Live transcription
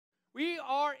We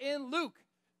are in Luke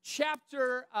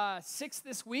chapter 6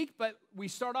 this week, but we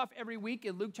start off every week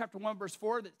in Luke chapter 1, verse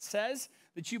 4 that says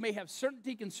that you may have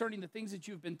certainty concerning the things that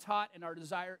you've been taught, and our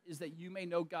desire is that you may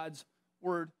know God's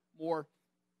word more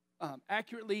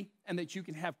accurately and that you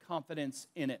can have confidence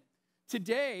in it.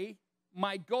 Today,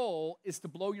 my goal is to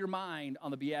blow your mind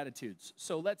on the Beatitudes.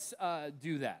 So let's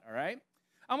do that, all right?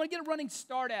 I want to get a running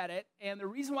start at it, and the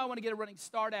reason why I want to get a running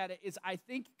start at it is I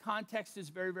think context is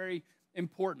very, very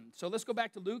important. So let's go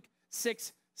back to Luke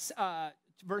 6,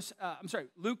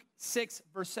 Luke 6,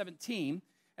 verse 17,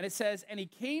 and it says, "And he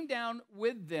came down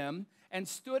with them and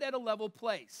stood at a level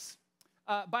place."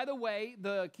 By the way,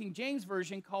 the King James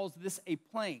Version calls this a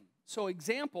plain. So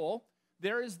example,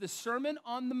 there is the Sermon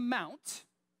on the Mount,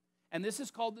 and this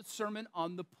is called the Sermon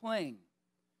on the Plain,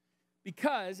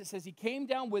 because it says he came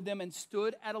down with them and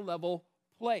stood at a level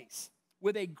place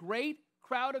with a great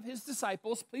crowd of his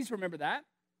disciples. Please remember that.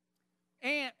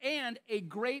 And a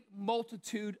great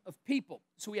multitude of people.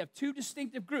 So we have two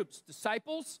distinctive groups,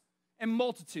 disciples and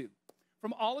multitude,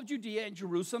 from all of Judea and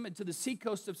Jerusalem and to the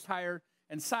seacoast of Tyre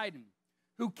and Sidon,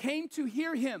 who came to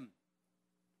hear him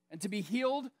and to be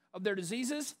healed of their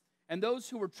diseases, and those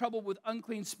who were troubled with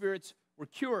unclean spirits were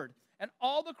cured. And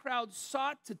all the crowd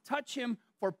sought to touch him,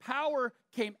 for power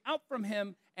came out from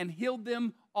him and healed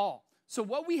them all. So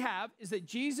what we have is that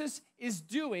Jesus is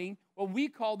doing what we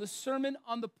call the Sermon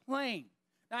on the Plain.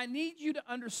 Now, I need you to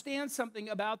understand something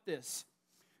about this.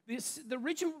 The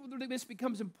reason this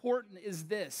becomes important is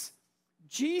this.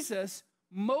 Jesus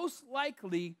most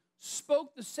likely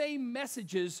spoke the same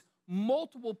messages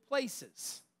multiple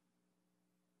places.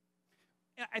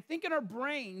 I think in our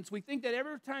brains, we think that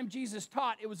every time Jesus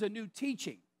taught, it was a new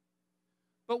teaching.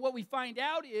 But what we find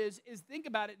out is think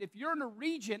about it, if you're in a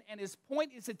region and his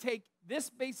point is to take this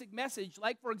basic message,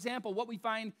 like, for example, what we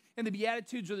find in the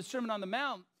Beatitudes or the Sermon on the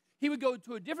Mount, he would go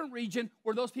to a different region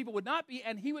where those people would not be,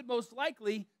 and he would most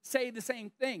likely say the same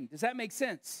thing. Does that make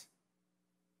sense?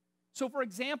 So, for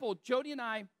example, Jody and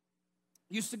I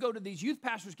used to go to these youth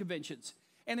pastors' conventions.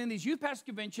 And in these youth pastor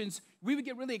conventions, we would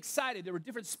get really excited. There were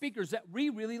different speakers that we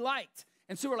really liked.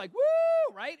 And so we're like,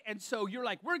 woo, right? And so you're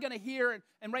like, we're going to hear,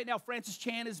 and right now Francis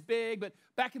Chan is big, but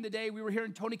back in the day we were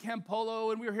hearing Tony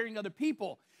Campolo and we were hearing other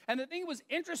people. And the thing that was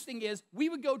interesting is we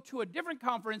would go to a different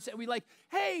conference and we'd like,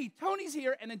 hey, Tony's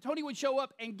here. And then Tony would show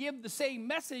up and give the same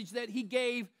message that he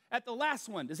gave at the last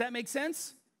one. Does that make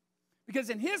sense?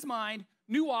 Because in his mind,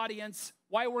 new audience,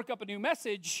 why work up a new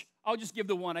message? I'll just give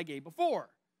the one I gave before.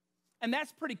 And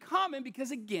that's pretty common because,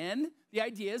 again, the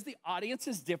idea is the audience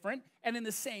is different. And in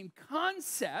the same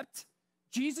concept,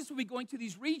 Jesus would be going to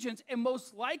these regions and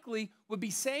most likely would be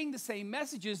saying the same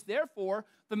messages. Therefore,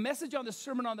 the message on the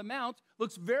Sermon on the Mount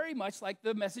looks very much like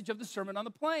the message of the Sermon on the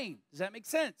Plain. Does that make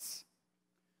sense?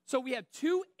 So we have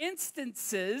two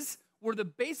instances where the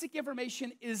basic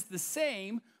information is the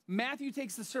same. Matthew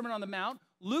takes the Sermon on the Mount.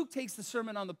 Luke takes the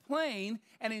Sermon on the Plain,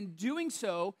 and in doing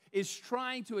so is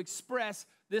trying to express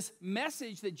this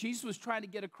message that Jesus was trying to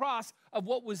get across of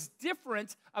what was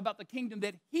different about the kingdom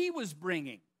that he was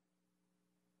bringing.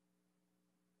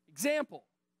 Example,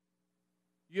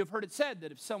 you have heard it said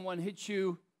that if someone hits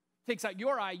you, takes out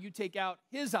your eye, you take out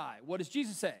his eye. What does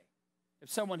Jesus say? If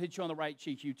someone hits you on the right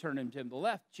cheek, you turn him to the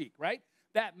left cheek, right?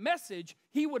 That message,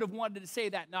 he would have wanted to say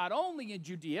that not only in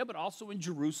Judea, but also in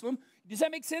Jerusalem. Does that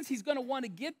make sense? He's going to want to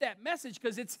get that message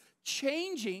because it's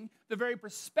changing the very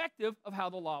perspective of how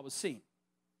the law was seen.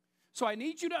 So I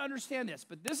need you to understand this,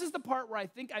 but this is the part where I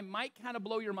think I might kind of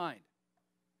blow your mind.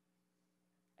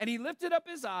 And he lifted up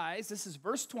his eyes. This is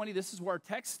verse 20. This is where our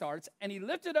text starts. And he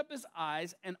lifted up his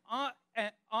eyes and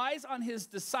eyes on his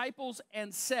disciples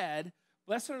and said,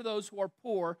 "Blessed are those who are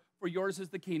poor, for yours is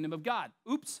the kingdom of God."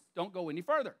 Oops, don't go any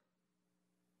further.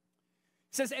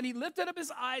 It says, and he lifted up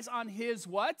his eyes on his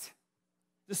what?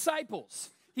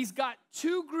 Disciples. He's got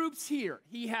two groups here.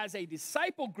 He has a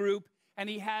disciple group and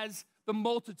he has the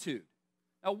multitude.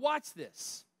 Now watch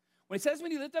this. When it says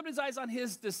when he lifted up his eyes on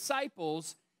his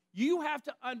disciples, you have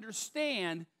to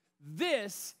understand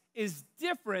this is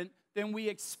different than we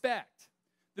expect.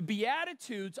 The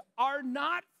Beatitudes are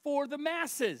not for the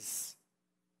masses.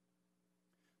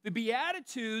 The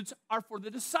Beatitudes are for the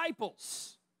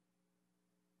disciples.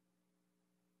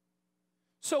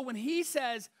 So when he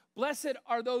says, blessed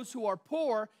are those who are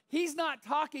poor, he's not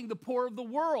talking the poor of the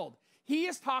world. He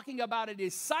is talking about a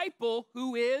disciple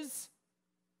who is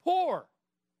poor.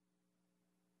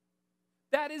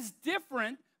 That is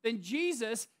different than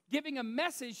Jesus giving a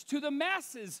message to the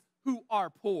masses who are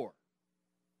poor.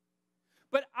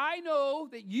 But I know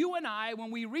that you and I, when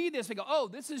we read this, we go, oh,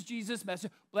 this is Jesus'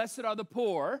 message. Blessed are the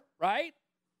poor, right?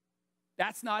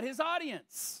 That's not his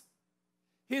audience.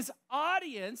 his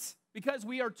audience, because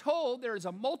we are told there is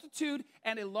a multitude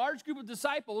and a large group of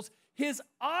disciples, his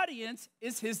audience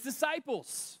is his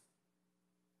disciples.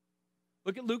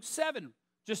 Look at Luke 7,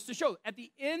 just to show. At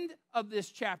the end of this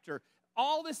chapter,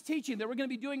 all this teaching that we're going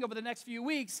to be doing over the next few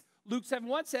weeks, Luke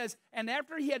 7:1 says, and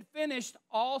after he had finished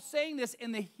all saying this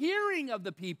in the hearing of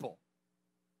the people.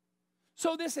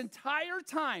 So this entire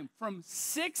time, from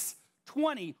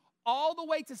 6:20 all the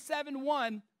way to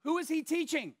 7:1, who is he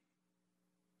teaching?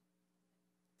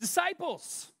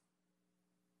 Disciples.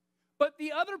 But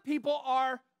the other people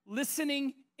are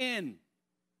listening in.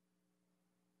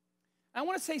 I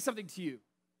want to say something to you.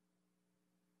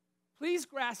 Please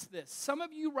grasp this. Some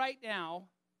of you right now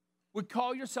would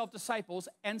call yourself disciples,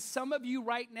 and some of you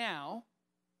right now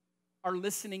are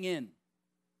listening in.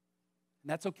 And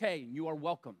that's okay, and you are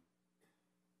welcome.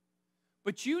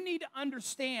 But you need to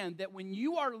understand that when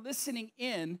you are listening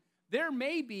in, there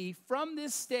may be, from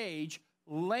this stage,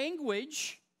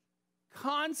 language,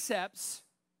 concepts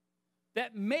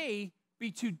that may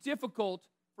be too difficult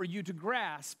for you to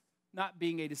grasp, not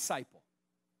being a disciple.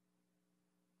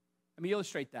 Let me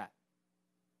illustrate that.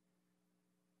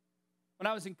 When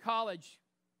I was in college,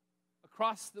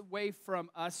 across the way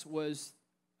from us was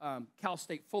Cal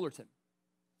State Fullerton.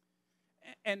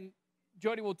 And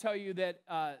Jody will tell you that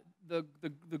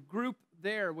the group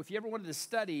there, if you ever wanted to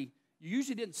study, you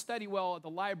usually didn't study well at the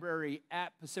library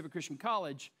at Pacific Christian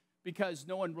College because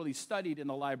no one really studied in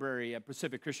the library at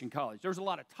Pacific Christian College. There was a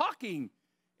lot of talking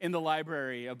in the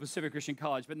library of Pacific Christian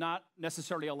College, but not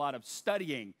necessarily a lot of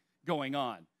studying going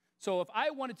on. So if I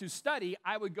wanted to study,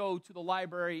 I would go to the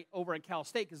library over at Cal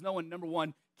State because no one, number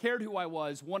one, cared who I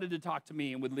was, wanted to talk to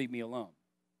me, and would leave me alone.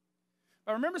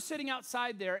 I remember sitting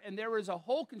outside there, and there was a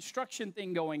whole construction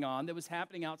thing going on that was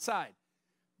happening outside.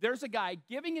 There's a guy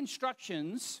giving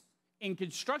instructions in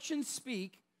construction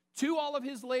speak to all of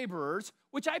his laborers,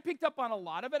 which I picked up on a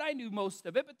lot of it. I knew most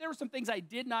of it, but there were some things I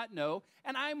did not know,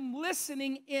 and I'm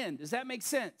listening in. Does that make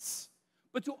sense?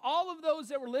 But to all of those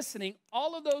that were listening,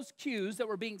 all of those cues that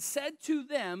were being said to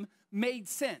them made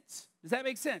sense. Does that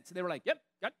make sense? And they were like, yep,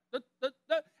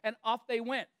 and off they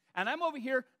went. And I'm over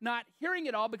here not hearing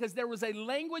it all because there was a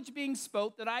language being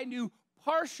spoke that I knew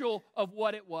partial of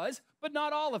what it was, but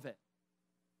not all of it.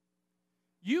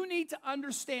 You need to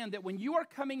understand that when you are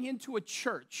coming into a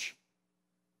church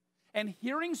and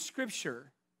hearing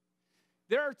Scripture,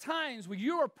 there are times where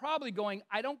you are probably going,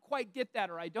 I don't quite get that,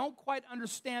 or I don't quite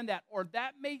understand that, or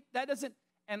that doesn't,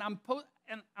 and I'm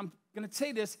going to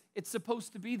say this, it's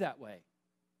supposed to be that way.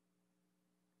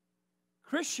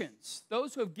 Christians,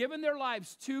 those who have given their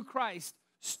lives to Christ,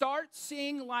 start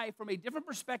seeing life from a different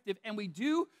perspective, and we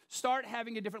do start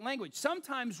having a different language.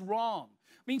 Sometimes wrong.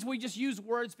 Means we just use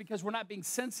words because we're not being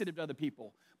sensitive to other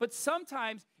people. But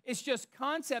sometimes it's just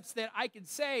concepts that I can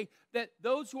say that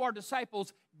those who are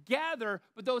disciples gather,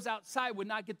 but those outside would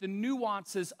not get the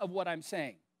nuances of what I'm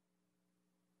saying.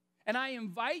 And I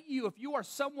invite you, if you are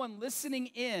someone listening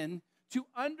in, to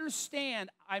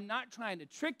understand I'm not trying to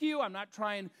trick you. I'm not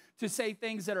trying to say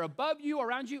things that are above you,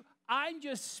 around you. I'm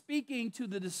just speaking to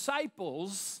the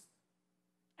disciples.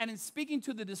 And in speaking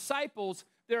to the disciples,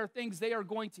 there are things they are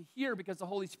going to hear because the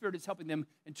Holy Spirit is helping them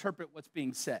interpret what's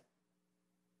being said.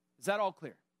 Is that all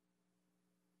clear?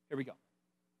 Here we go.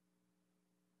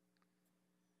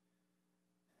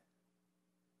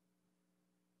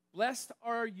 Blessed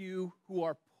are you who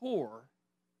are poor,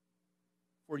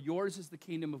 for yours is the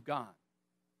kingdom of God.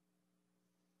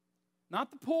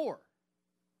 Not the poor.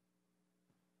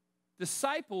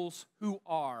 Disciples who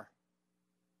are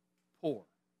poor.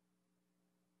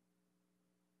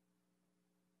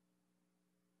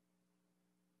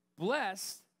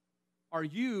 Blessed are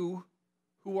you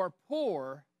who are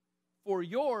poor, for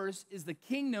yours is the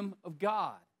kingdom of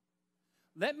God.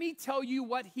 Let me tell you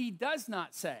what he does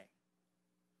not say.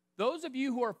 Those of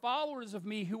you who are followers of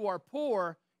me who are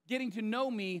poor, getting to know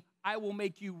me, I will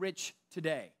make you rich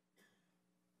today.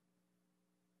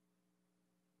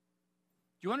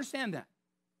 Do you understand that?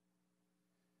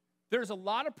 There's a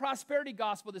lot of prosperity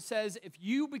gospel that says if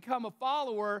you become a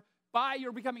follower, by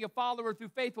your becoming a follower through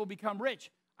faith will become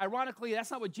rich. Ironically,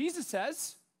 that's not what Jesus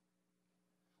says.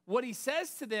 What he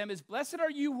says to them is, blessed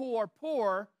are you who are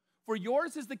poor, for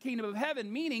yours is the kingdom of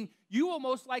heaven, meaning you will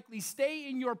most likely stay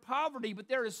in your poverty, but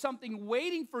there is something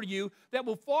waiting for you that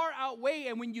will far outweigh,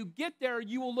 and when you get there,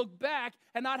 you will look back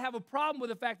and not have a problem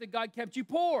with the fact that God kept you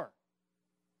poor.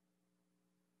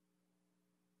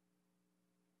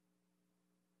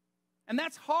 And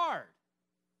that's hard.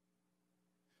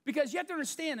 Because you have to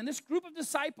understand, in this group of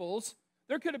disciples,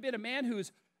 there could have been a man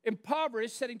who's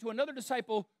impoverished, sitting to another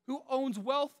disciple who owns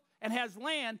wealth and has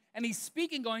land, and he's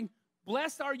speaking, going,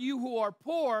 Blessed are you who are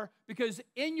poor, because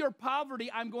in your poverty,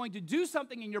 I'm going to do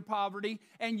something in your poverty,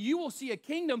 and you will see a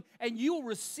kingdom, and you will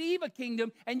receive a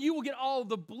kingdom, and you will get all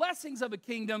the blessings of a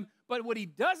kingdom. But what he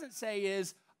doesn't say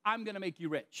is, I'm going to make you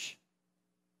rich.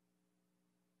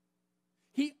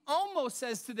 He almost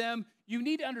says to them, you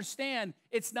need to understand,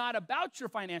 it's not about your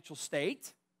financial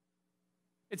state.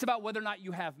 It's about whether or not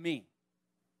you have me.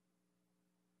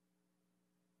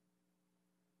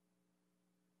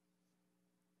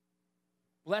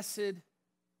 Blessed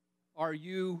are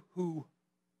you who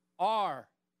are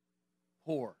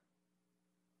poor,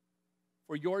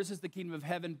 for yours is the kingdom of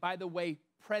heaven. By the way,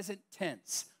 present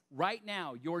tense. Right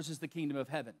now, yours is the kingdom of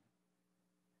heaven.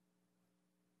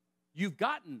 You've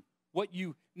gotten what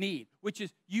you need, which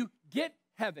is you get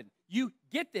heaven. You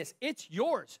get this. It's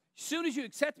yours. As soon as you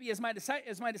accept me as my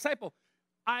disciple,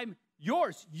 I'm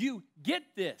yours. You get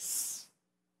this.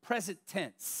 Present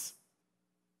tense.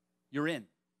 You're in.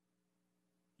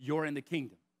 You're in the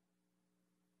kingdom.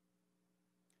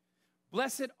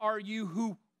 Blessed are you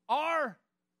who are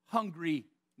hungry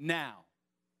now,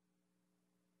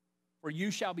 for you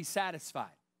shall be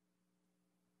satisfied.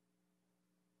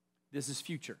 This is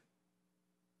future.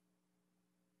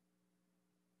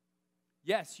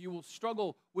 Yes, you will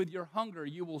struggle with your hunger.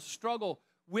 You will struggle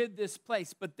with this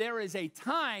place, but there is a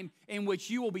time in which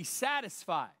you will be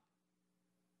satisfied.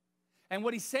 And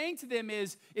what he's saying to them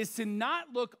is to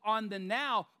not look on the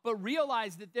now, but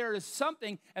realize that there is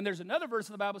something, and there's another verse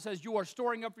in the Bible that says, you are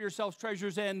storing up for yourselves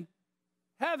treasures in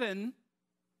heaven.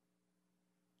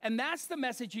 And that's the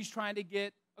message he's trying to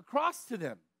get across to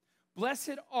them.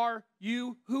 Blessed are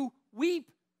you who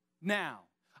weep now.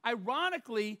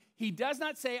 Ironically, he does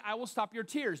not say, I will stop your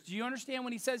tears. Do you understand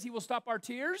when he says he will stop our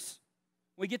tears?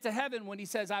 We get to heaven when he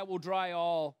says, I will dry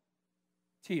all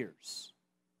tears.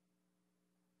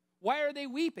 Why are they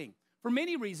weeping? For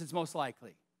many reasons, most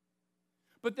likely.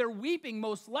 But their weeping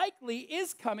most likely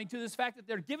is coming to this fact that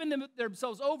they're giving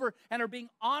themselves over and are being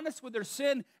honest with their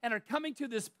sin and are coming to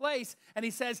this place. And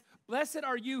he says, blessed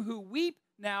are you who weep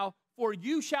now, for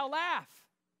you shall laugh.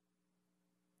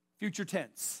 Future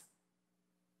tense.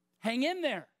 Hang in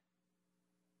there.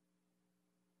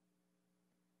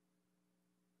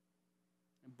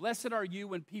 And blessed are you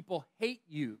when people hate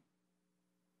you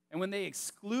and when they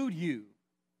exclude you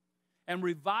and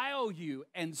revile you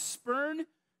and spurn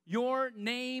your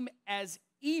name as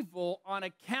evil on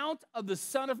account of the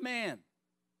Son of Man.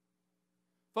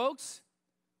 Folks,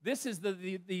 this is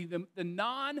the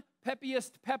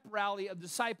non-peppiest pep rally of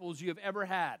disciples you have ever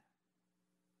had.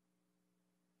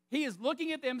 He is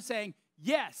looking at them saying,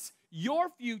 yes, your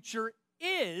future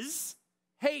is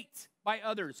hate by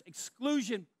others,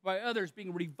 exclusion by others,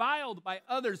 being reviled by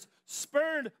others,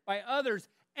 spurned by others,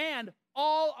 and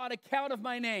all on account of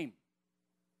my name.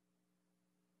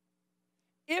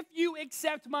 If you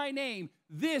accept my name,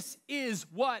 this is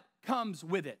what comes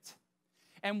with it.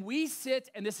 And we sit,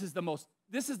 and this is the most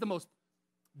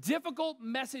difficult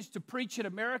message to preach in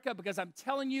America, because I'm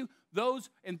telling you, those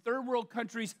in third world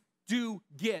countries do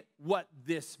get what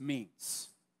this means.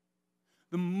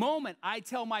 The moment I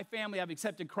tell my family I've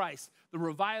accepted Christ, the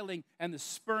reviling and the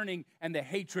spurning and the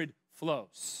hatred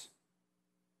flows.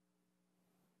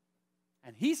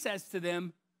 And he says to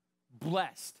them,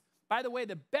 blessed. By the way,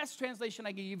 the best translation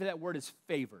I can give you that word is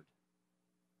favored.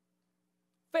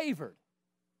 Favored.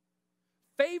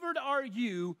 Favored are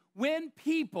you when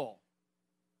people.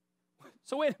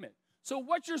 So wait a minute. So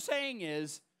what you're saying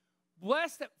is,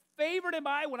 blessed, favored am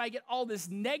I when I get all this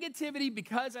negativity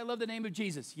because I love the name of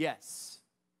Jesus? Yes.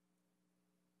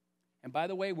 And by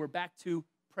the way, we're back to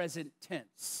present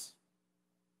tense.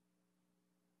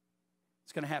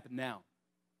 It's going to happen now.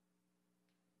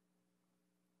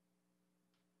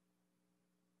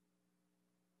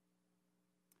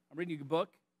 I'm reading a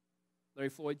book. Larry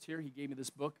Floyd's here. He gave me this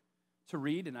book to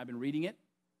read, and I've been reading it.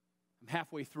 I'm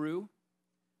halfway through,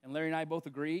 and Larry and I both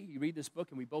agree. You read this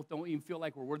book, and we both don't even feel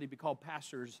like we're worthy to be called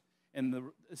pastors. And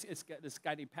it's got this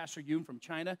guy named Pastor Yoon from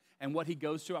China, and what he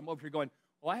goes through, I'm over here going,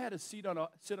 well, I had to sit on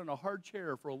a hard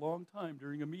chair for a long time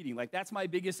during a meeting. Like, that's my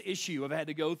biggest issue I've had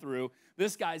to go through.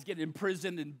 This guy's getting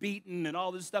imprisoned and beaten and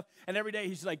all this stuff, and every day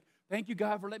he's like, thank you,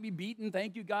 God, for letting me be beaten.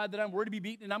 Thank you, God, that I'm worthy to be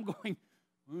beaten. And I'm going,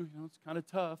 well, it's kind of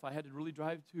tough. I had to really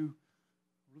drive to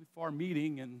a really far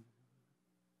meeting and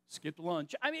skip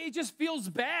lunch. I mean, it just feels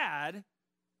bad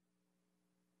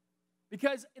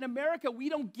because in America, we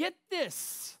don't get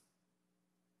this.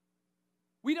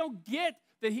 We don't get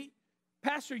that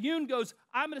Pastor Yoon goes,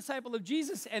 I'm a disciple of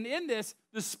Jesus. And in this,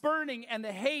 the spurning and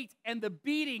the hate and the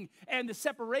beating and the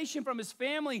separation from his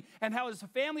family and how his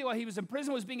family, while he was in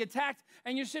prison, was being attacked.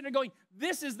 And you're sitting there going,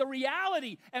 this is the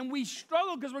reality. And we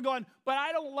struggle because we're going, but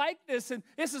I don't like this, and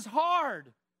this is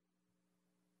hard.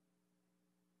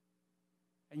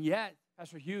 And yet,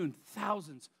 Pastor Yoon,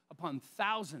 thousands upon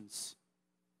thousands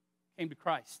came to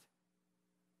Christ.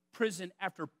 Prison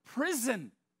after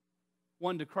prison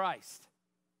won to Christ.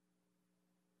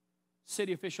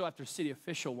 City official after city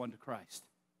official won to Christ.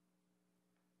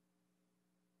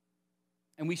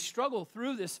 And we struggle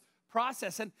through this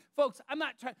process. And folks, I'm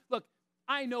not trying, look,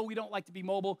 I know we don't like to be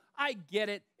mobile. I get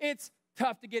it. It's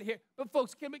tough to get here. But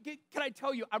folks, can I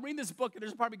tell you, I'm reading this book and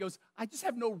there's a part of me goes, I just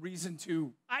have no reason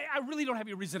to, I really don't have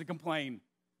any reason to complain.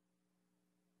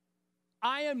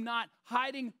 I am not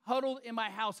hiding, huddled in my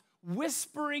house,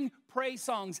 whispering praise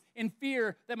songs in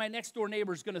fear that my next door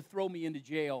neighbor is going to throw me into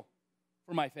jail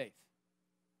for my faith.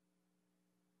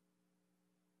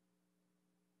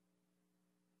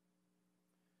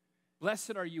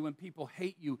 Blessed are you when people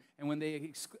hate you and when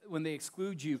they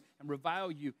exclude you and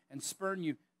revile you and spurn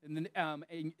you and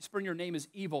spurn your name as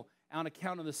evil on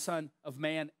account of the Son of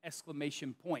Man,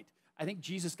 exclamation point. I think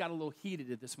Jesus got a little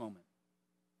heated at this moment.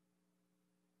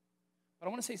 But I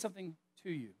want to say something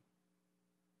to you.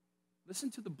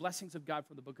 Listen to the blessings of God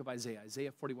from the book of Isaiah.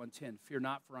 Isaiah 41:10. Fear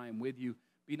not, for I am with you.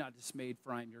 Be not dismayed,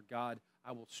 for I am your God.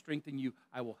 I will strengthen you.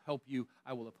 I will help you.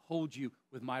 I will uphold you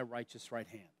with my righteous right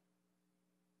hand.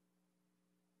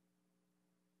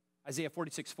 Isaiah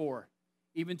 46:4,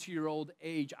 even to your old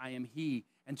age I am he,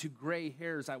 and to gray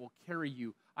hairs I will carry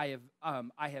you. I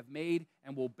have made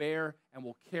and will bear and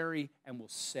will carry and will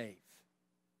save.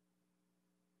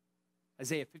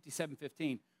 Isaiah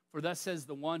 57:15, for thus says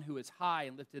the one who is high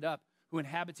and lifted up, who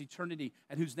inhabits eternity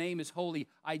and whose name is holy.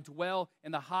 I dwell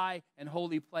in the high and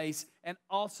holy place, and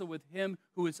also with him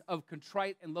who is of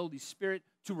contrite and lowly spirit,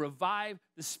 to revive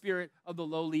the spirit of the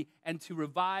lowly and to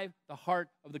revive the heart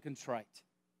of the contrite.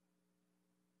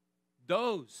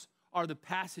 Those are the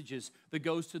passages that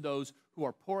goes to those who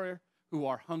are poor, who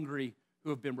are hungry, who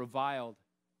have been reviled.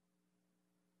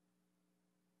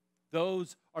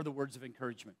 Those are the words of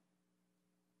encouragement.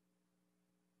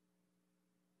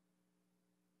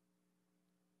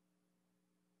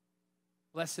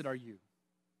 Blessed are you.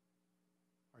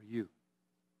 Are you?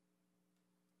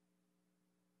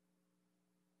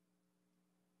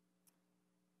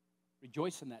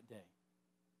 Rejoice in that day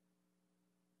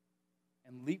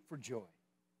and leap for joy.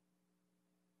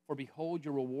 For behold,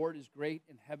 your reward is great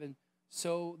in heaven,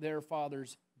 so their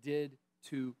fathers did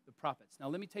to the prophets. Now,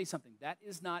 let me tell you something. That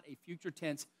is not a future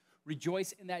tense,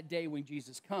 rejoice in that day when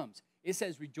Jesus comes. It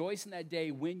says, rejoice in that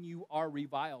day when you are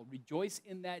reviled. Rejoice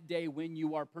in that day when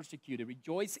you are persecuted.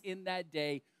 Rejoice in that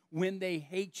day when they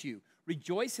hate you.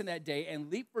 Rejoice in that day and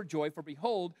leap for joy, for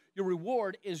behold, your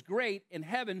reward is great in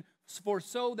heaven, for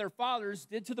so their fathers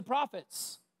did to the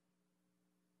prophets.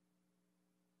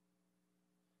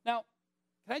 Now,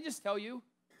 can I just tell you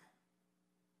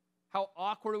how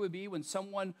awkward it would be when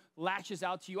someone lashes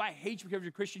out to you? I hate you because you're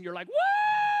a Christian. You're like,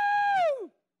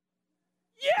 woo!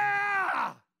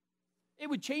 Yeah! It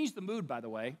would change the mood, by the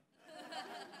way.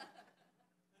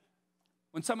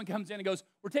 When someone comes in and goes,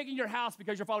 we're taking your house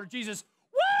because your father Jesus,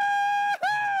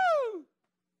 woo!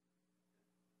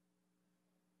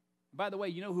 By the way,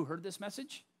 you know who heard this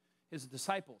message? His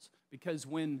disciples. Because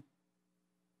when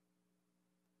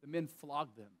the men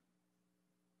flogged them,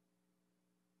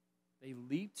 they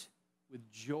leaped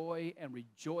with joy and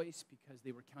rejoiced because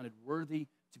they were counted worthy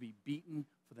to be beaten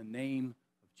for the name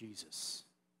of Jesus.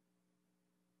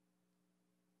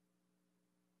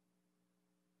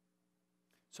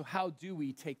 So how do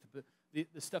we take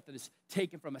the stuff that is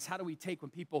taken from us? How do we take when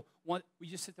people want, we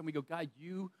just sit there and we go, God,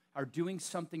 you are doing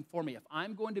something for me. If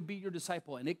I'm going to be your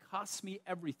disciple and it costs me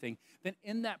everything, then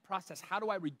in that process, how do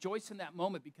I rejoice in that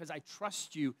moment? Because I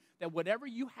trust you that whatever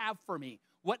you have for me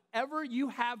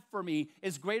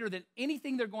is greater than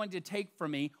anything they're going to take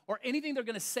from me or anything they're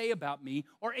going to say about me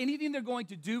or anything they're going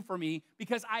to do for me,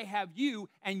 because I have you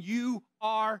and you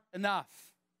are enough.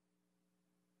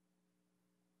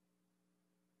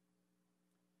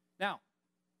 Now,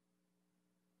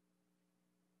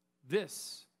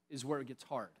 this is where it gets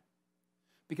hard.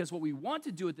 Because what we want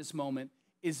to do at this moment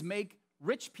is make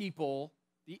rich people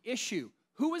the issue.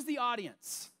 Who is the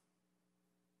audience?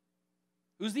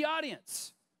 Who's the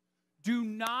audience? Do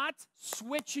not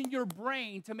switch in your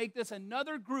brain to make this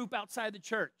another group outside the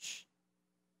church.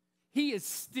 He is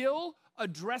still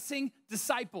addressing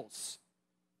disciples.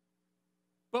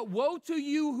 But woe to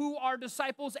you who are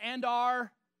disciples and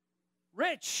are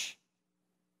rich.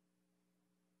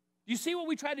 Do you see what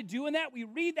we try to do in that? We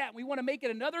read that and we want to make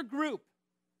it another group.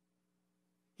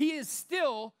 He is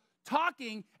still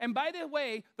talking, and by the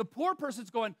way, the poor person's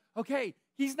going, okay,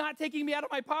 he's not taking me out of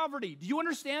my poverty. Do you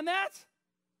understand that?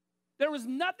 There was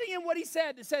nothing in what he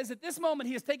said that says at this moment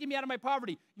he is taking me out of my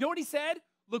poverty. You know what he said?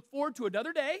 Look forward to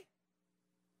another day.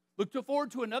 Look forward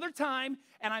to another time,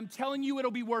 and I'm telling you it'll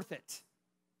be worth it.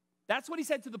 That's what he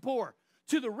said to the poor.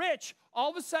 To the rich, all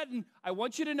of a sudden, I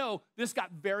want you to know this got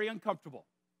very uncomfortable.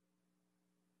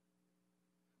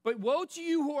 But woe to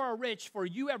you who are rich, for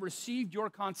you have received your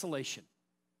consolation.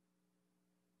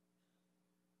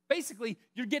 Basically,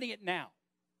 you're getting it now.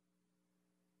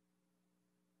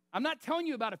 I'm not telling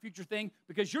you about a future thing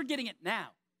because you're getting it now.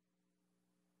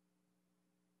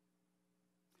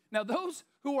 Now, those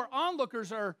who are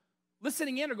onlookers are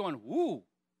listening in are going, ooh,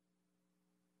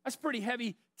 that's pretty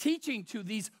heavy teaching to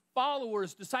these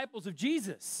followers, disciples of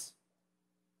Jesus.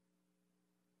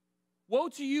 Woe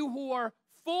to you who are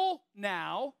full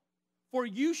now, for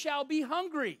you shall be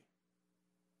hungry.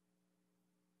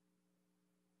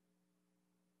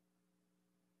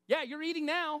 Yeah, you're eating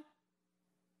now.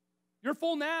 You're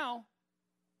full now.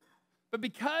 But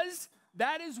because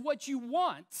that is what you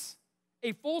want,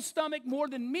 a full stomach more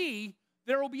than me,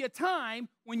 there will be a time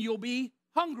when you'll be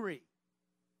hungry.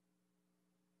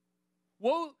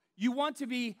 Well, you want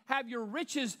to have your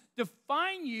riches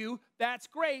define you, that's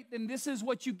great, then this is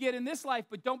what you get in this life,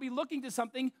 but don't be looking to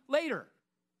something later.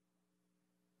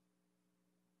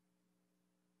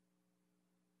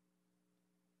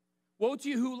 Woe to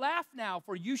you who laugh now,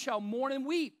 for you shall mourn and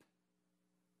weep.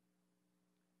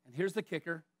 And here's the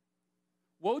kicker.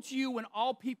 Woe to you when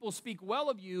all people speak well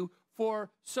of you, for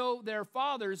so their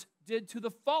fathers did to the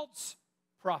false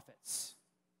prophets.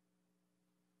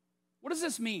 What does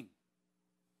this mean?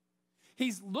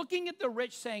 He's looking at the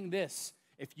rich saying this: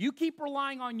 if you keep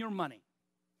relying on your money,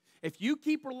 if you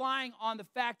keep relying on the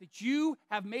fact that you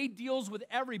have made deals with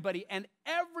everybody and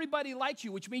everybody likes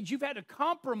you, which means you've had to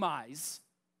compromise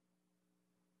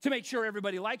to make sure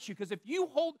everybody likes you, because if you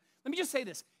hold, let me just say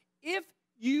this, if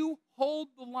you hold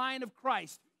the line of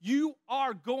Christ, you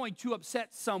are going to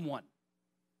upset someone.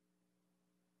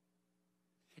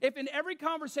 If in every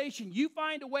conversation you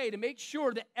find a way to make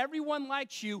sure that everyone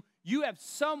likes you, you have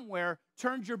somewhere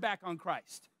turned your back on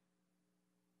Christ.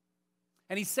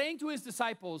 And he's saying to his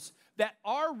disciples that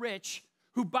are rich,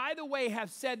 who, by the way,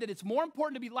 have said that it's more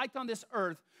important to be liked on this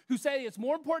earth, who say it's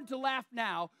more important to laugh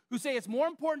now, who say it's more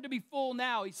important to be full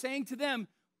now, he's saying to them,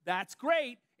 that's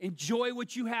great, enjoy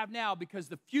what you have now, because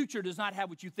the future does not have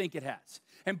what you think it has.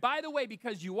 And by the way,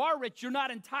 because you are rich, you're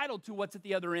not entitled to what's at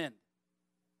the other end.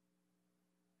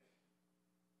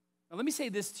 Now, let me say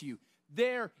this to you.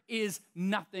 There is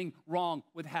nothing wrong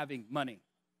with having money.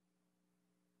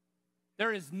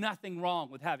 There is nothing wrong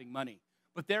with having money.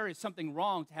 But there is something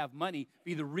wrong to have money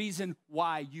be the reason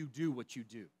why you do what you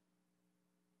do.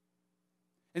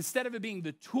 Instead of it being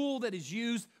the tool that is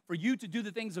used for you to do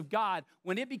the things of God,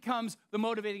 when it becomes the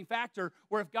motivating factor,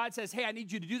 where if God says, hey, I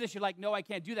need you to do this, you're like, no, I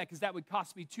can't do that because that would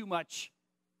cost me too much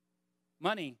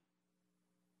money.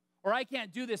 Or I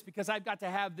can't do this because I've got to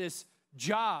have this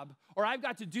job, or I've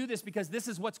got to do this because this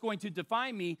is what's going to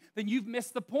define me, then you've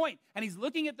missed the point. And he's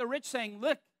looking at the rich saying,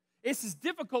 look, this is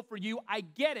difficult for you, I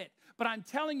get it, but I'm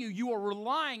telling you, you are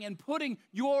relying and putting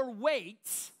your weight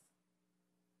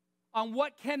on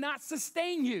what cannot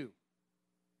sustain you.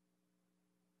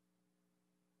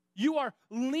 You are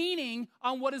leaning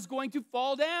on what is going to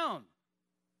fall down.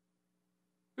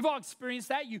 We've all experienced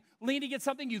that. You leaned against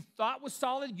something you thought was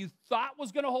solid, you thought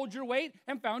was going to hold your weight,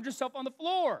 and found yourself on the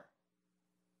floor.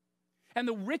 And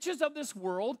the riches of this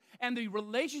world and the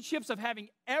relationships of having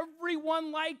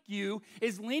everyone like you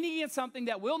is leaning against something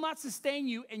that will not sustain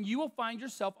you, and you will find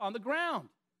yourself on the ground.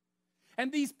 And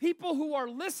these people who are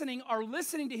listening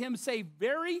to him say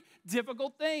very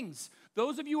difficult things.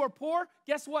 Those of you who are poor,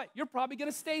 guess what? You're probably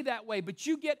going to stay that way, but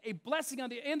you get a blessing on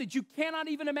the end that you cannot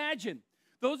even imagine.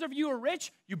 Those of you who are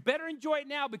rich, you better enjoy it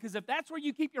now, because if that's where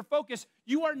you keep your focus,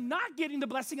 you are not getting the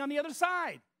blessing on the other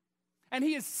side. And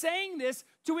he is saying this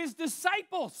to his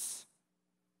disciples,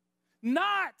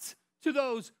 not to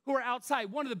those who are outside.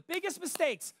 One of the biggest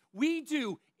mistakes we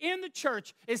do in the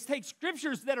church is take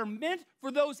scriptures that are meant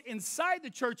for those inside the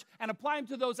church and apply them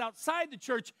to those outside the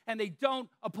church, and they don't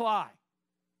apply.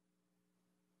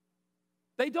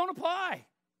 They don't apply.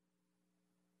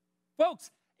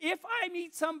 Folks, if I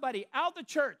meet somebody out the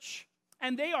church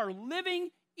and they are living,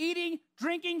 eating,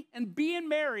 drinking, and being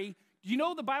merry, do you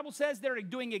know the Bible says they're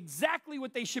doing exactly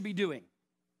what they should be doing?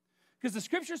 Because the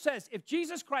scripture says, if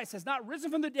Jesus Christ has not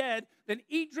risen from the dead, then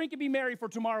eat, drink, and be merry, for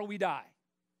tomorrow we die.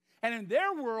 And in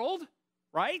their world,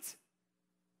 right,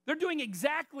 They're doing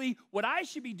exactly what I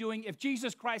should be doing if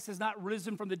Jesus Christ has not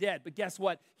risen from the dead. But guess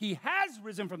what? He has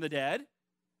risen from the dead,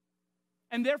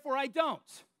 and therefore I don't.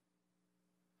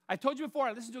 I told you before,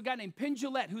 I listened to a guy named Penn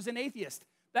Jillette, who's an atheist.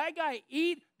 That guy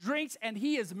eats, drinks, and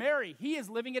he is merry. He is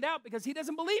living it out because he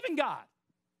doesn't believe in God.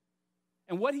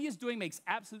 And what he is doing makes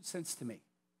absolute sense to me.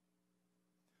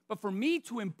 But for me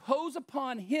to impose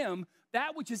upon him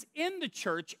that which is in the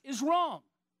church is wrong.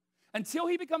 Until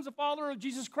he becomes a follower of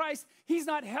Jesus Christ, he's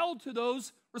not held to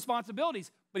those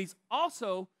responsibilities, but he's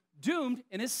also doomed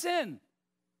in his sin.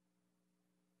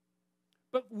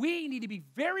 But we need to be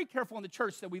very careful in the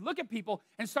church that we look at people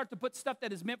and start to put stuff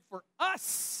that is meant for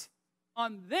us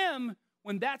on them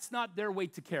when that's not their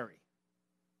weight to carry.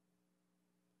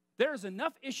 There's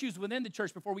enough issues within the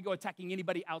church before we go attacking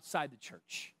anybody outside the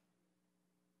church.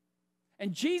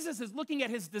 And Jesus is looking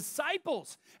at his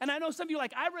disciples. And I know some of you are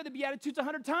like, I've read the Beatitudes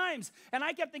 100 times. And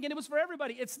I kept thinking it was for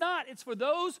everybody. It's not. It's for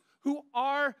those who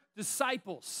are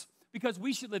disciples because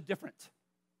we should live different.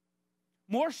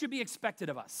 More should be expected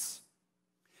of us.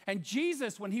 And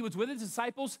Jesus, when he was with his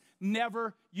disciples,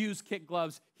 never used kid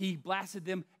gloves. He blasted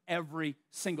them every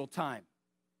single time.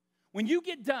 When you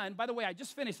get done, by the way, I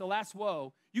just finished the last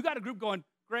woe. You got a group going,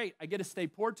 great, I get to stay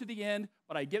poor to the end,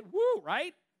 but I get woo,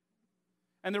 right?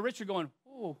 And the rich are going,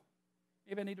 oh,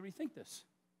 maybe I need to rethink this.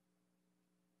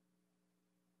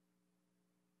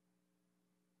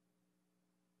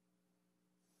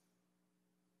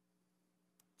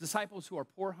 Disciples who are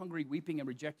poor, hungry, weeping, and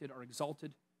rejected are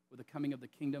exalted with the coming of the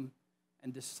kingdom.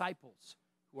 And disciples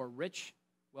who are rich,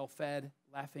 well-fed,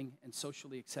 laughing, and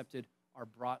socially accepted are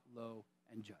brought low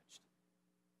and judged.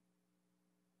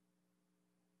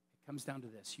 It comes down to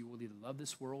this. You will either love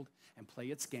this world and play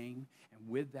its game, and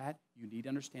with that, you need to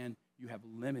understand you have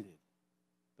limited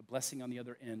the blessing on the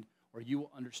other end, or you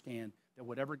will understand that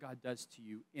whatever God does to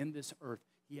you in this earth,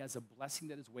 he has a blessing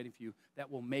that is waiting for you that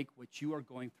will make what you are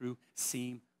going through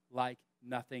seem like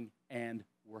nothing and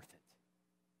worth it.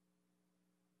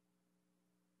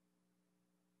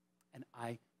 And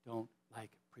I don't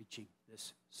like preaching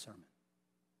this sermon.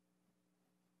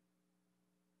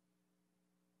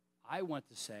 I want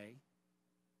to say,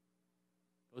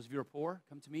 those of you who are poor,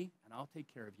 come to me, and I'll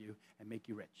take care of you and make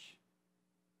you rich.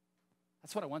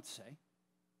 That's what I want to say.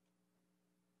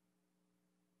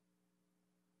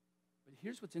 But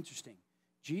here's what's interesting.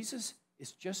 Jesus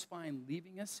is just fine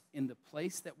leaving us in the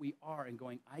place that we are and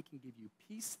going, I can give you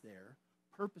peace there,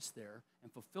 purpose there,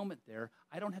 and fulfillment there.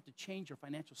 I don't have to change your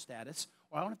financial status,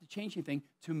 or I don't have to change anything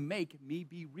to make me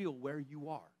be real where you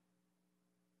are.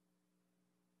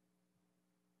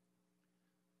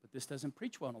 But this doesn't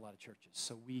preach well in a lot of churches,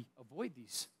 so we avoid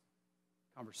these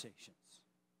conversations.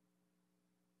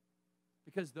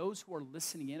 Because those who are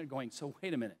listening in are going, so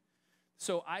wait a minute.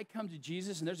 So I come to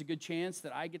Jesus, and there's a good chance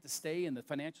that I get to stay in the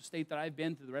financial state that I've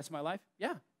been through the rest of my life?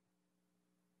 Yeah.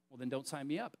 Well, then don't sign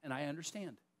me up, and I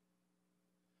understand.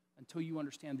 Until you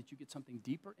understand that you get something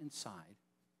deeper inside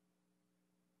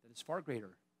that is far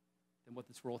greater than what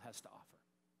this world has to offer.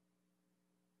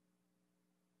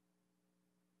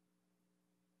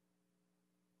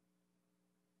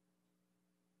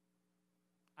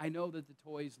 I know that the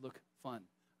toys look fun.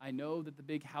 I know that the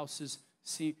big houses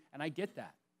seem, and I get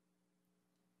that.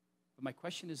 But my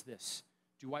question is this: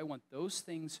 do I want those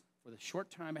things for the short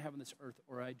time I have on this earth,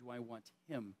 or do I want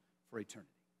him for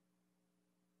eternity?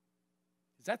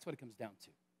 Because that's what it comes down to.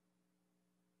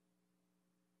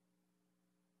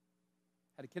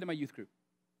 Had a kid in my youth group.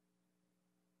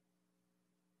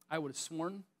 I would have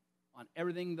sworn on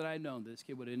everything that I had known that this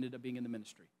kid would have ended up being in the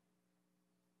ministry.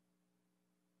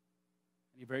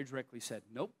 And he very directly said,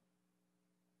 nope,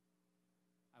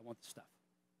 I want the stuff.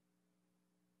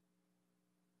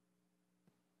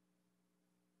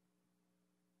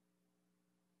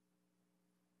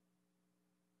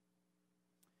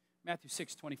 Matthew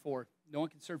 6:24, no one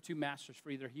can serve two masters, for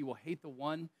either he will hate the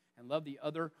one and love the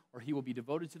other, or he will be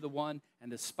devoted to the one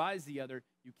and despise the other.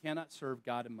 You cannot serve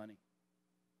God and money.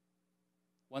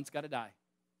 One's got to die.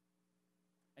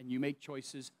 And you make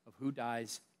choices of who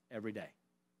dies every day.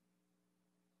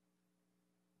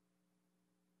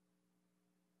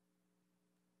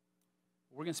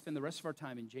 We're going to spend the rest of our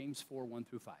time in James 4, 1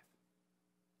 through 5.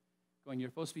 Going, you're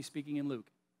supposed to be speaking in Luke.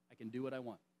 I can do what I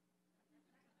want.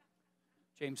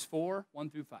 James 4, 1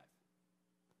 through 5.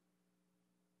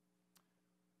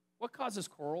 What causes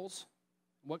quarrels?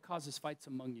 And what causes fights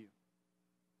among you?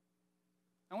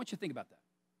 I want you to think about that.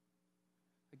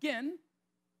 Again,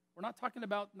 we're not talking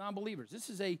about non-believers.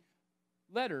 This is a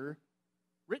letter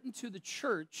written to the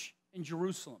church in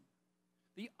Jerusalem.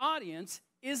 The audience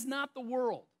is not the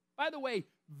world. By the way,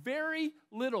 very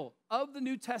little of the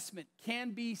New Testament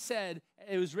can be said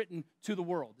it was written to the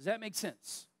world. Does that make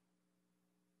sense?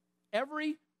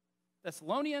 Every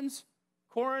Thessalonians,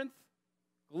 Corinth,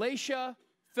 Galatia,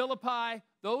 Philippi,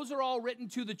 those are all written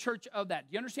to the church of that.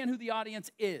 Do you understand who the audience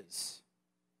is?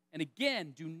 And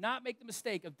again, do not make the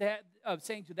mistake of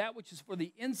saying to that which is for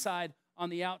the inside on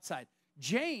the outside.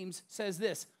 James says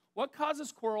this, what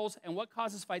causes quarrels and what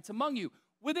causes fights among you?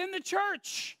 Within the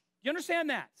church. Do you understand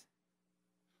that?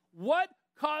 What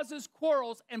causes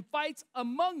quarrels and fights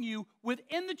among you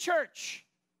within the church?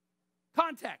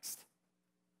 Context.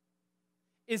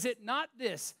 Is it not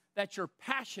this, that your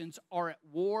passions are at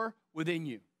war within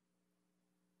you?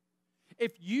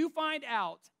 If you find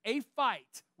out a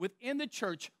fight within the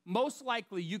church, most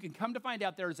likely you can come to find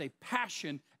out there is a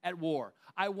passion at war.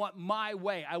 I want my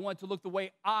way. I want to look the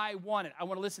way I want it. I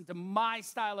want to listen to my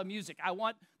style of music. I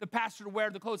want the pastor to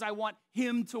wear the clothes I want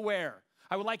him to wear.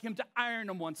 I would like him to iron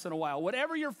them once in a while.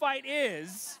 Whatever your fight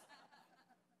is,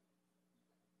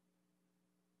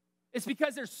 it's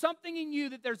because there's something in you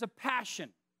that there's a passion.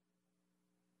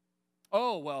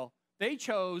 Oh, well, they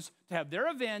chose to have their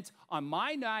event on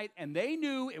my night, and they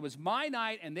knew it was my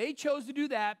night, and they chose to do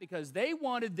that because they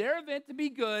wanted their event to be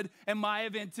good and my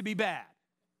event to be bad.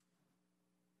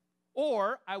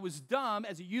 Or I was dumb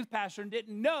as a youth pastor and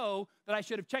didn't know that I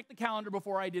should have checked the calendar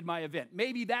before I did my event.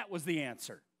 Maybe that was the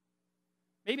answer.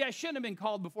 Maybe I shouldn't have been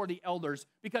called before the elders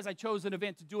because I chose an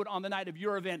event to do it on the night of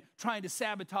your event, trying to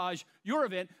sabotage your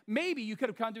event. Maybe you could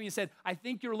have come to me and said, I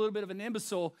think you're a little bit of an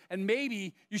imbecile, and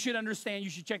maybe you should understand you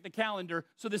should check the calendar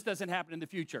so this doesn't happen in the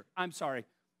future. I'm sorry.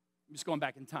 I'm just going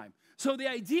back in time. So the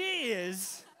idea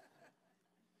is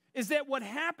that what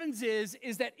happens is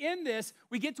that in this,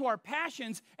 we get to our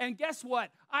passions, and guess what?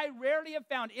 I rarely have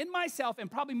found in myself, and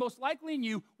probably most likely in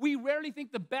you, we rarely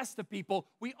think the best of people.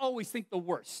 We always think the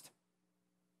worst.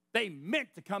 They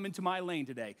meant to come into my lane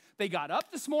today. They got up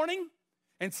this morning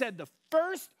and said, the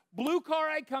first blue car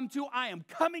I come to, I am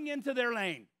coming into their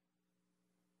lane.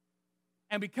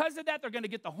 And because of that, they're going to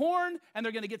get the horn, and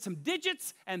they're going to get some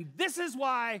digits, and this is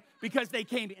why, because they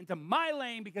came into my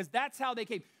lane, because that's how they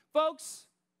came. Folks,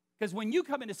 because when you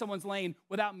come into someone's lane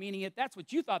without meaning it, that's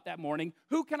what you thought that morning.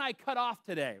 Who can I cut off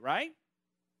today, right?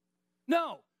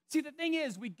 No. See, the thing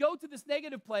is, we go to this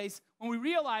negative place when we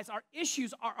realize our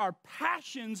issues are our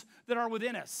passions that are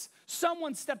within us.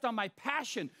 Someone stepped on my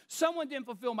passion. Someone didn't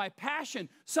fulfill my passion.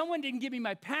 Someone didn't give me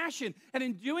my passion. And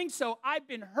in doing so, I've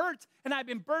been hurt and I've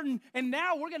been burdened. And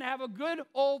now we're going to have a good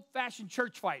old-fashioned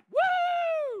church fight.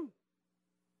 Woo!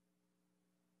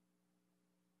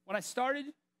 When I started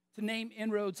to name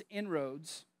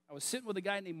InRoads, I was sitting with a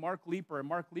guy named Mark Leeper, and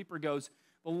Mark Leeper goes,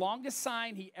 the longest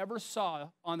sign he ever saw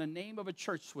on the name of a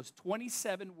church was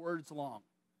 27 words long,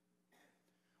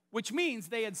 which means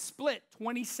they had split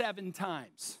 27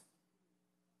 times.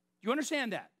 Do you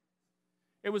understand that?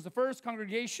 It was the First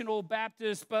Congregational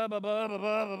Baptist, blah, blah, blah, blah,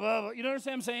 blah, blah, blah. You know what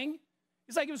I'm saying?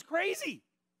 It's like it was crazy.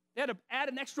 They had to add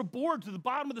an extra board to the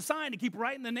bottom of the sign to keep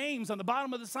writing the names on the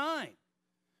bottom of the sign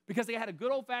because they had a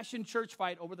good old-fashioned church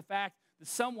fight over the fact that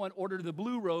someone ordered the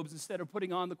blue robes instead of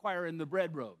putting on the choir in the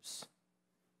red robes.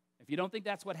 If you don't think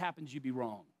that's what happens, you'd be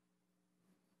wrong.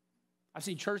 I've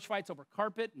seen church fights over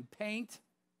carpet and paint.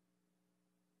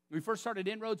 When we first started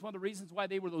InRoads, one of the reasons why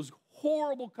they were those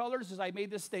horrible colors is I made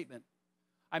this statement.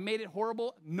 I made it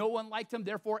horrible. No one liked them.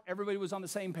 Therefore, everybody was on the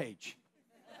same page.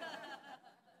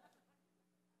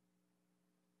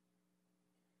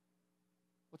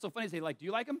 What's so funny is they like, do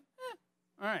you like them?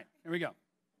 All right, here we go.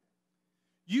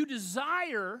 You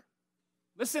desire,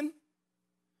 listen,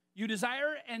 you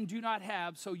desire and do not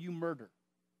have, so you murder.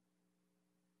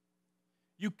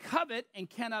 You covet and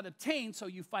cannot obtain, so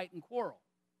you fight and quarrel.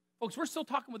 Folks, we're still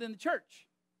talking within the church.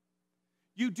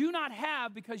 You do not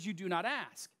have because you do not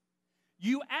ask.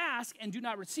 You ask and do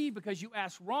not receive because you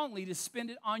ask wrongly to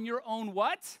spend it on your own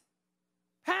what?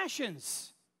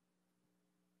 Passions.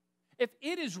 If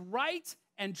it is right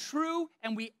and true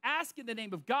and we ask in the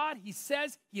name of God, he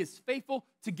says he is faithful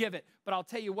to give it. But I'll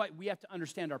tell you what, we have to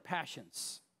understand our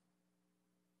passions.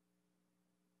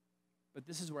 But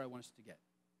this is where I want us to get.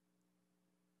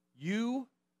 You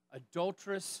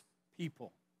adulterous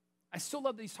people. I still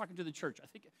love that he's talking to the church. I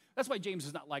think that's why James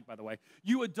is not liked, by the way.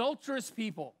 You adulterous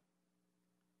people.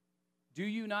 Do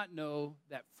you not know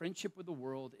that friendship with the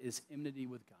world is enmity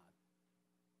with God?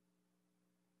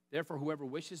 Therefore, whoever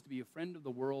wishes to be a friend of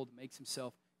the world makes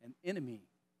himself an enemy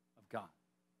of God.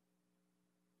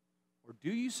 Or do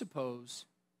you suppose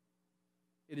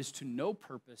it is to no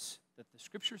purpose that the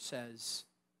scripture says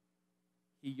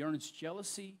he yearns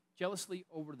jealously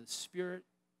over the spirit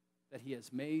that he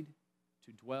has made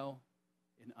to dwell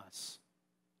in us?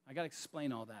 I got to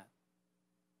explain all that.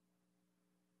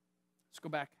 Let's go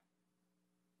back.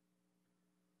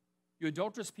 You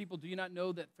adulterous people, do you not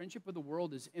know that friendship with the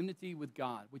world is enmity with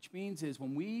God? Which means is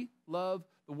when we love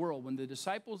the world, when the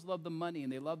disciples love the money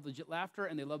and they love the laughter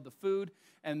and they love the food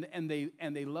and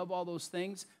they love all those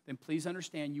things, then please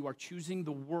understand you are choosing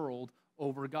the world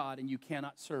over God, and you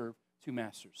cannot serve two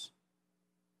masters.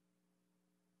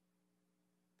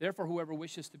 Therefore, whoever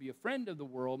wishes to be a friend of the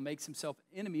world makes himself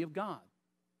an enemy of God.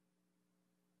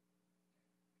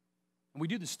 And we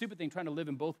do the stupid thing trying to live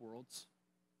in both worlds,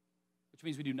 which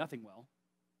means we do nothing well.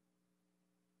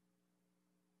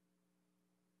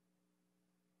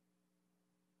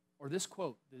 Or this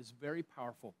quote that is very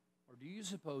powerful. Or do you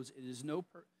suppose it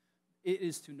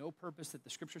is to no purpose that the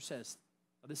Scripture says,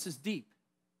 oh, this is deep.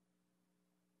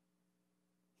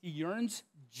 He yearns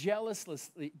jealously,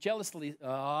 it's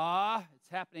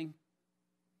happening.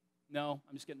 No,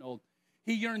 I'm just getting old.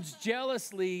 He yearns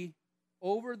jealously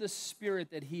over the Spirit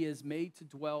that he has made to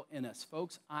dwell in us.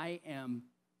 Folks, I am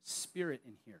spirit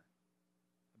in here.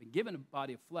 I've been given a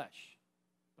body of flesh,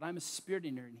 but I'm a spirit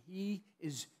in here, and he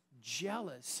is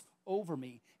jealous over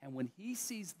me. And when he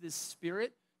sees this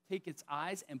spirit take its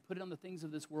eyes and put it on the things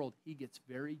of this world, he gets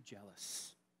very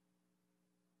jealous.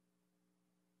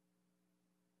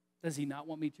 Does he not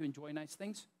want me to enjoy nice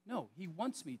things? No, he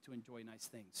wants me to enjoy nice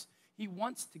things. He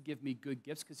wants to give me good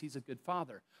gifts because he's a good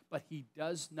father, but he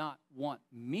does not want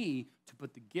me to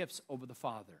put the gifts over the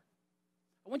Father.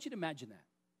 I want you to imagine that.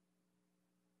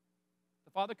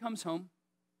 The father comes home,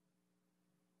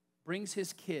 brings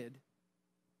his kid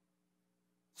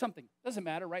something. Doesn't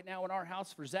matter. Right now in our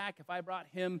house for Zach, if I brought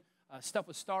him stuff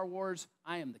with Star Wars,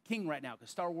 I am the king right now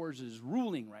because Star Wars is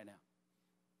ruling right now.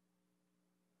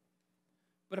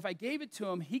 But if I gave it to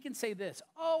him, he can say this,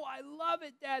 oh, I love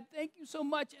it, Dad. Thank you so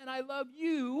much, and I love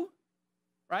you,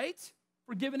 right,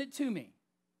 for giving it to me.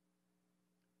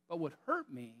 But what hurt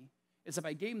me is if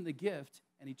I gave him the gift,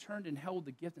 and he turned and held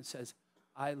the gift and says,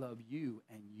 I love you,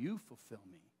 and you fulfill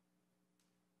me.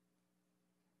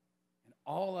 And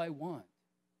all I want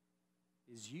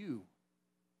is you,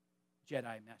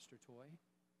 Jedi Master Toy.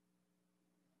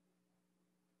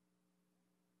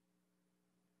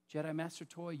 Jedi Master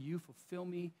Toy, you fulfill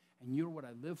me, and you're what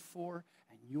I live for,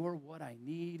 and you're what I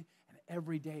need, and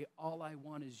every day all I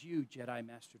want is you, Jedi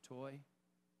Master Toy.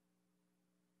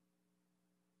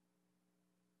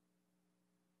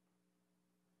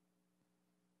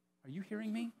 Are you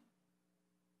hearing me?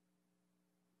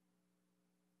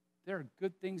 There are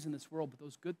good things in this world, but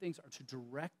those good things are to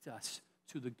direct us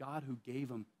to the God who gave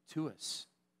them to us.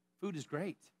 Food is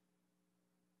great,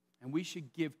 and we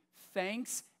should give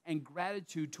thanks and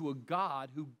gratitude to a God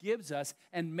who gives us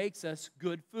and makes us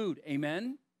good food.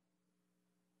 Amen?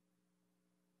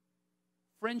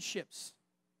 Friendships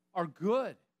are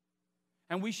good,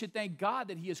 and we should thank God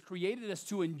that he has created us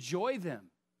to enjoy them.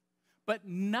 But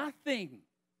nothing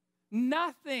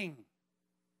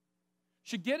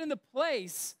should get in the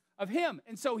place of him.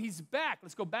 And so he's back.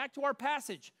 Let's go back to our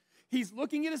passage. He's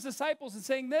looking at his disciples and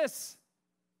saying this,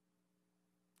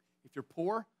 if you're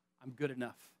poor, I'm good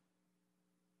enough.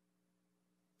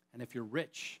 And if you're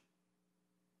rich,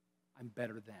 I'm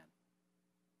better than.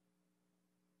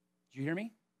 Did you hear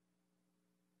me?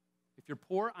 If you're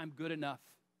poor, I'm good enough.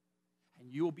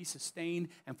 And you will be sustained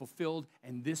and fulfilled,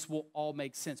 and this will all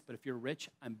make sense. But if you're rich,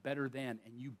 I'm better than.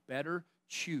 And you better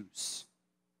choose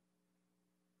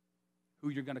who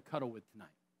you're going to cuddle with tonight.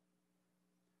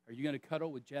 Are you going to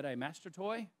cuddle with Jedi Master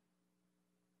Toy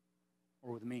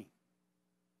or with me?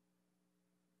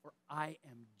 For I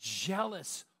am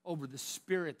jealous over the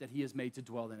Spirit that he has made to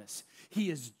dwell in us.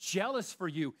 He is jealous for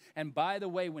you. And by the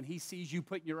way, when he sees you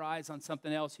putting your eyes on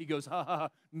something else, he goes, ha, ha, ha,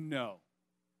 no.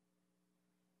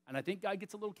 And I think God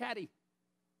gets a little catty.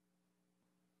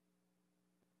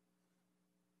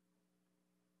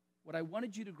 What I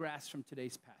wanted you to grasp from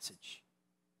today's passage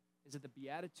is that the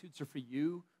Beatitudes are for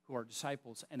you who are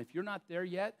disciples. And if you're not there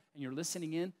yet and you're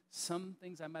listening in, some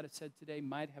things I might have said today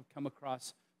might have come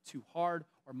across too hard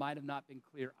or might have not been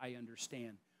clear. I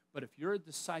understand. But if you're a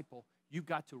disciple, you've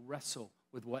got to wrestle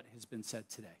with what has been said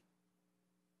today.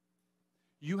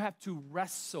 You have to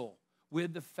wrestle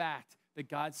with the fact that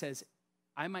God says,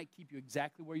 I might keep you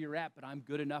exactly where you're at, but I'm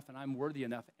good enough and I'm worthy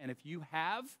enough. And if you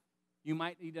have, you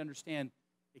might need to understand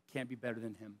it can't be better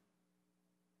than him.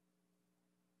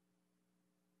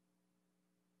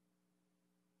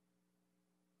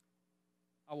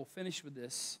 I will finish with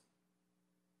this.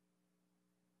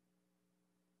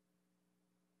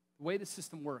 The way the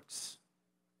system works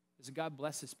is that God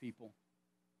blesses people.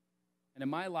 And in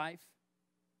my life,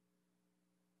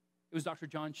 it was Dr.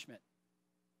 John Schmidt.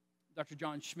 Dr.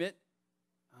 John Schmidt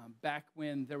back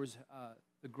when there was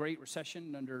the Great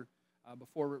Recession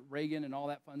before Reagan and all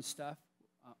that fun stuff,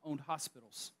 owned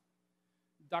hospitals.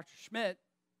 Dr. Schmidt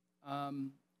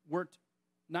worked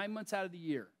 9 months out of the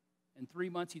year. In 3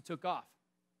 months, he took off.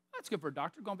 That's good for a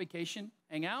doctor. Go on vacation,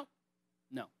 hang out?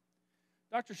 No.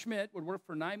 Dr. Schmidt would work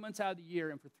for 9 months out of the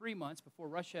year, and for 3 months, before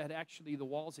Russia had actually, the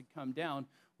walls had come down,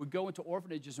 would go into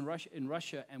orphanages in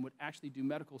Russia and would actually do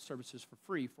medical services for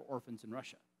free for orphans in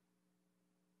Russia.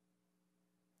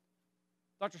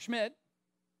 Dr. Schmidt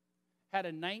had a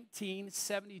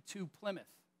 1972 Plymouth.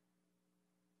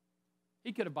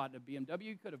 He could have bought a BMW,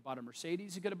 he could have bought a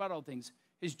Mercedes, he could have bought all things.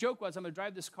 His joke was, I'm going to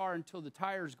drive this car until the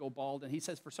tires go bald, and he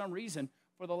says, for some reason,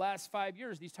 for the last 5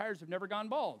 years, these tires have never gone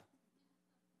bald.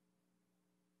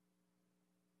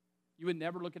 You would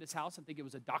never look at his house and think it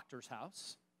was a doctor's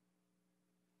house,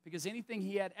 because anything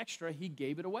he had extra, he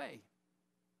gave it away.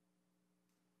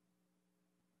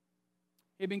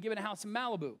 He had been given a house in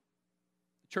Malibu.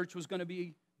 The church was going to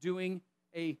be doing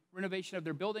a renovation of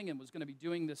their building and was going to be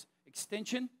doing this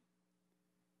extension.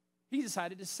 He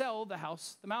decided to sell the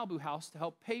house, the Malibu house, to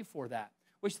help pay for that,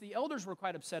 which the elders were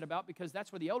quite upset about, because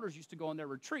that's where the elders used to go on their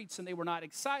retreats, and they were not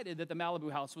excited that the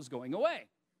Malibu house was going away.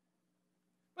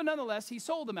 But nonetheless, he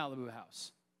sold the Malibu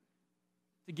house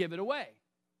to give it away.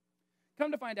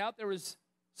 Come to find out, there was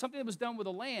something that was done with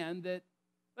the land that,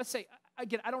 let's say,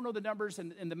 again, I don't know the numbers,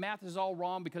 and the math is all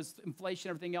wrong because inflation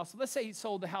and everything else. So let's say he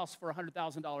sold the house for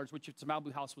 $100,000, which if the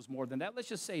Malibu house was more than that, let's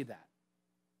just say that.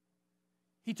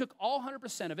 He took all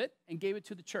 100% of it and gave it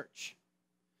to the church.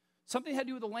 Something had to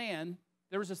do with the land.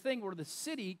 There was this thing where the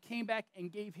city came back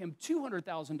and gave him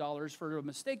 $200,000 for a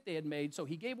mistake they had made, so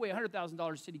he gave away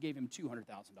 $100,000, the city gave him $200,000.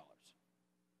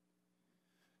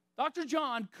 Dr.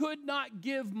 John could not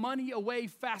give money away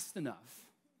fast enough,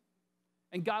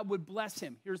 and God would bless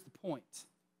him. Here's the point.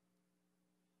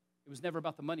 It was never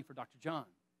about the money for Dr. John.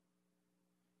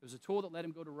 It was a tool that let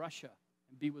him go to Russia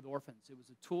and be with orphans. It was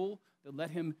a tool that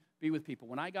let him be with people.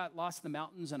 When I got lost in the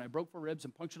mountains and I broke 4 ribs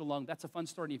and punctured a lung, that's a fun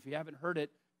story. And if you haven't heard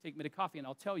it, take me to coffee and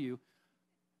I'll tell you.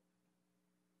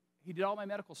 He did all my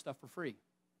medical stuff for free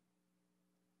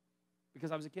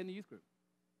because I was a kid in the youth group.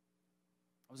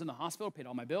 I was in the hospital, paid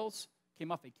all my bills,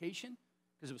 came off vacation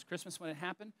because it was Christmas when it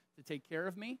happened to take care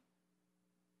of me.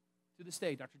 To this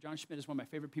day, Dr. John Schmidt is one of my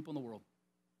favorite people in the world.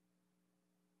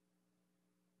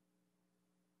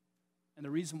 And the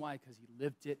reason why, because he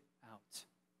lived it out.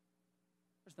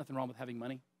 There's nothing wrong with having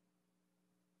money.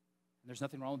 And there's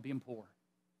nothing wrong with being poor.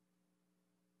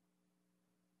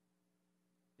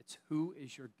 It's who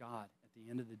is your God at the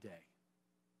end of the day?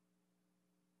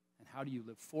 And how do you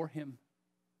live for him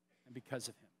and because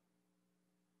of him?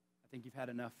 I think you've had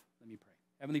enough. Let me pray.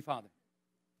 Heavenly Father,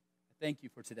 I thank you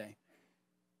for today.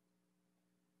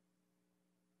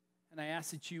 And I ask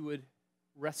that you would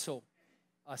wrestle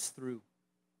us through.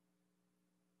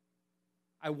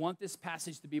 I want this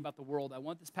passage to be about the world. I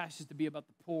want this passage to be about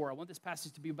the poor. I want this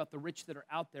passage to be about the rich that are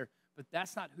out there. But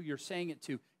that's not who you're saying it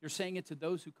to. You're saying it to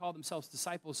those who call themselves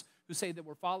disciples, who say that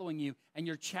we're following you. And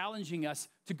you're challenging us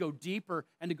to go deeper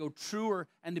and to go truer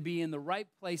and to be in the right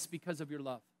place because of your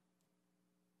love.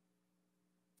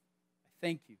 I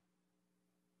thank you.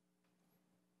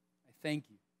 I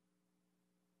thank you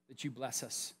that you bless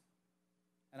us.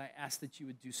 And I ask that you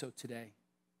would do so today.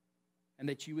 And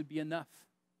that you would be enough.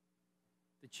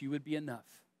 That you would be enough.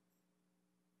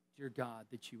 Dear God,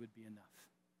 that you would be enough.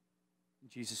 In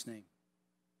Jesus' name,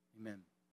 amen.